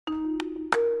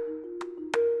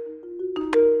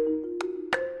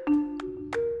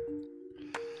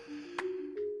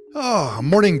Oh, a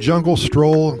morning jungle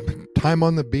stroll, time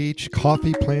on the beach,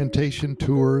 coffee plantation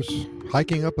tours,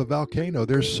 hiking up a volcano.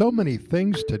 There's so many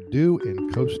things to do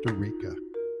in Costa Rica.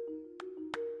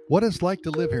 What it's like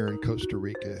to live here in Costa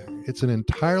Rica, it's an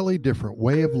entirely different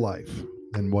way of life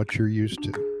than what you're used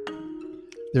to.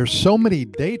 There's so many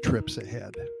day trips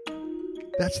ahead.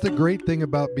 That's the great thing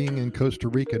about being in Costa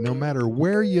Rica. No matter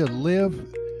where you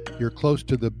live, you're close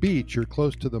to the beach, you're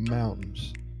close to the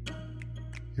mountains,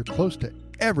 you're close to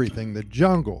everything, the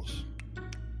jungles.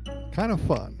 Kind of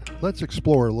fun. Let's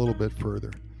explore a little bit further.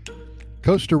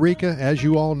 Costa Rica, as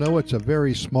you all know, it's a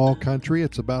very small country.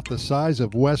 It's about the size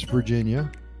of West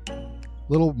Virginia,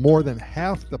 little more than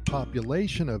half the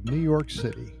population of New York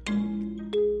City.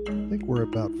 I think we're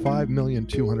about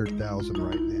 5,200,000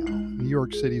 right now. New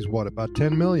York City's what, about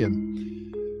 10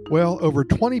 million? Well, over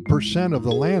 20% of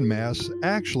the landmass,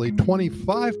 actually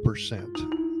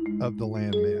 25% of the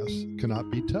landmass cannot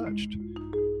be touched.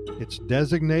 It's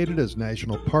designated as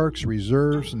national parks,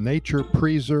 reserves, nature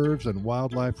preserves, and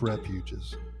wildlife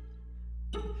refuges.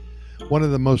 One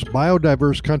of the most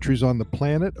biodiverse countries on the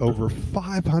planet, over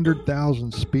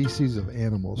 500,000 species of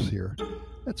animals here.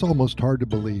 That's almost hard to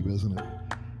believe, isn't it?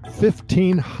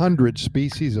 1,500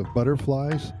 species of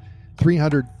butterflies,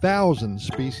 300,000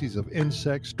 species of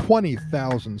insects,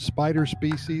 20,000 spider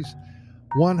species,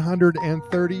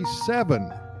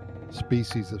 137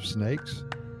 species of snakes,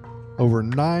 over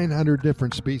 900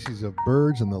 different species of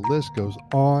birds, and the list goes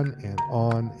on and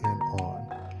on and on.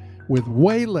 With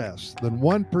way less than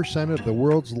 1% of the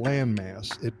world's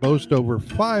landmass, it boasts over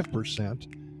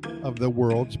 5% of the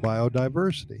world's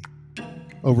biodiversity.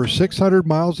 Over 600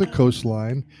 miles of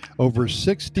coastline, over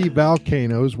 60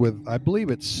 volcanoes with, I believe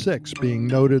it's 6 being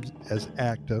noted as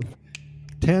active,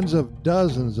 tens of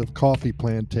dozens of coffee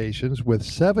plantations with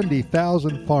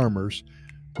 70,000 farmers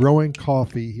growing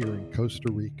coffee here in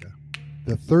Costa Rica.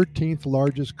 The 13th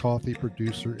largest coffee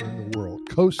producer in the world.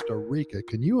 Costa Rica,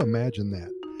 can you imagine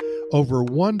that? Over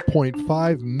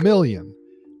 1.5 million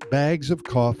bags of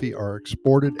coffee are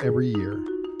exported every year,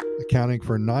 accounting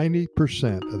for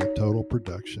 90% of the total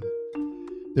production.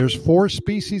 There's 4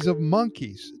 species of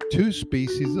monkeys, 2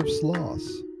 species of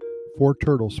sloths, 4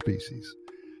 turtle species,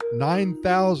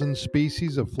 9,000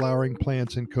 species of flowering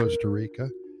plants in Costa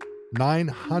Rica,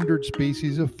 900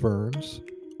 species of ferns,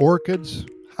 orchids,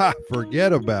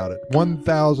 forget about it,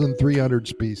 1,300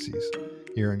 species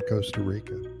here in Costa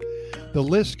Rica. The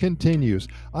list continues.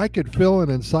 I could fill an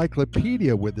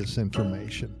encyclopedia with this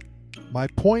information. My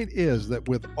point is that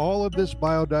with all of this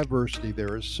biodiversity,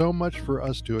 there is so much for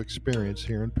us to experience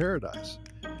here in paradise.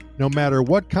 No matter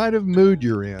what kind of mood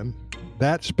you're in,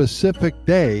 that specific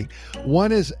day,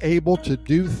 one is able to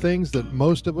do things that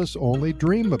most of us only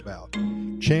dream about.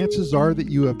 Chances are that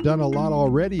you have done a lot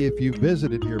already if you've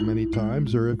visited here many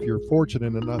times, or if you're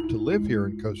fortunate enough to live here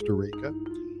in Costa Rica.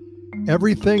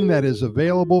 Everything that is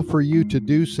available for you to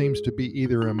do seems to be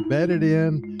either embedded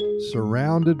in,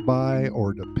 surrounded by,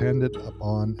 or dependent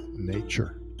upon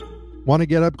nature. Want to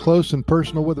get up close and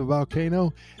personal with a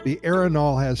volcano? The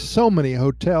Arenal has so many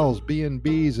hotels,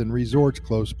 B&Bs, and resorts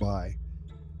close by.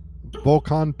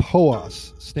 Volcan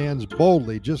Poas stands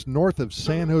boldly just north of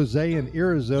San Jose, and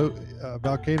Irazo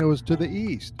volcano is to the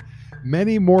east.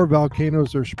 Many more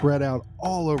volcanoes are spread out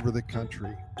all over the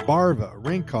country. Barva,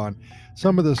 Rincon,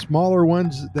 some of the smaller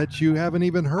ones that you haven't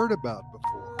even heard about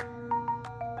before.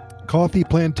 Coffee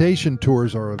plantation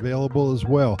tours are available as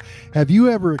well. Have you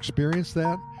ever experienced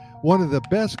that? One of the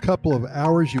best couple of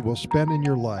hours you will spend in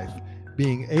your life,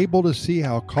 being able to see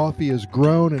how coffee is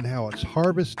grown and how it's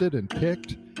harvested and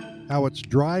picked, how it's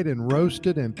dried and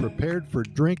roasted and prepared for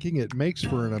drinking. It makes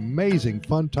for an amazing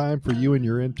fun time for you and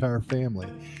your entire family.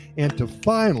 And to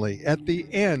finally, at the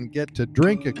end, get to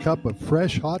drink a cup of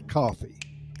fresh hot coffee.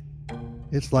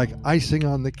 It's like icing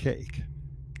on the cake.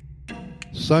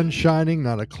 Sun shining,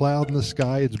 not a cloud in the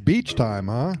sky. It's beach time,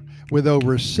 huh? With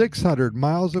over 600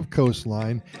 miles of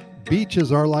coastline,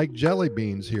 beaches are like jelly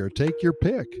beans here. Take your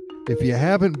pick. If you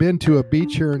haven't been to a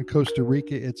beach here in Costa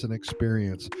Rica, it's an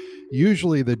experience.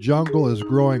 Usually the jungle is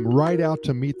growing right out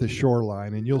to meet the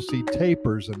shoreline, and you'll see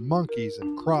tapirs and monkeys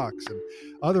and crocs and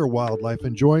other wildlife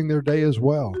enjoying their day as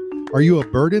well. Are you a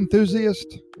bird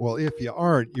enthusiast? Well, if you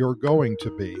aren't, you're going to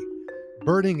be.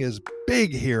 Birding is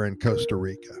big here in Costa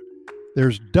Rica.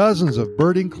 There's dozens of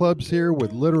birding clubs here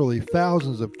with literally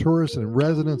thousands of tourists and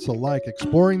residents alike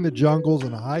exploring the jungles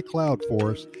and high cloud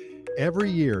forests every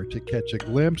year to catch a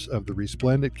glimpse of the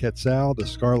resplendent quetzal, the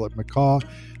scarlet macaw,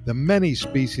 the many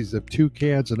species of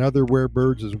toucans and other rare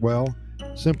birds as well.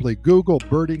 Simply Google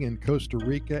birding in Costa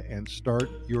Rica and start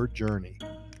your journey.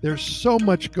 There's so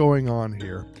much going on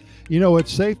here. You know,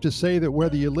 it's safe to say that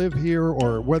whether you live here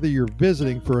or whether you're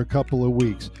visiting for a couple of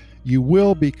weeks, you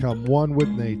will become one with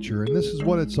nature, and this is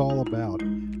what it's all about.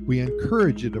 We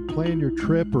encourage you to plan your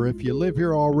trip, or if you live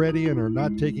here already and are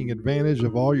not taking advantage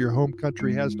of all your home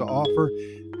country has to offer,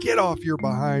 get off your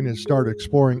behind and start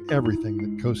exploring everything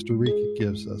that Costa Rica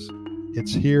gives us.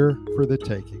 It's here for the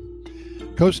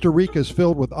taking. Costa Rica is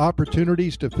filled with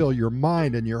opportunities to fill your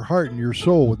mind and your heart and your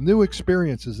soul with new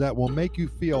experiences that will make you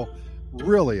feel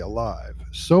really alive.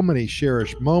 So many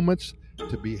cherished moments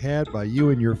to be had by you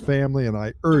and your family, and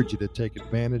I urge you to take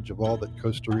advantage of all that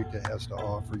Costa Rica has to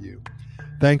offer you.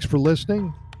 Thanks for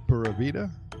listening. Pura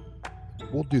Vida.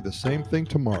 We'll do the same thing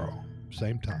tomorrow,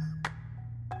 same time.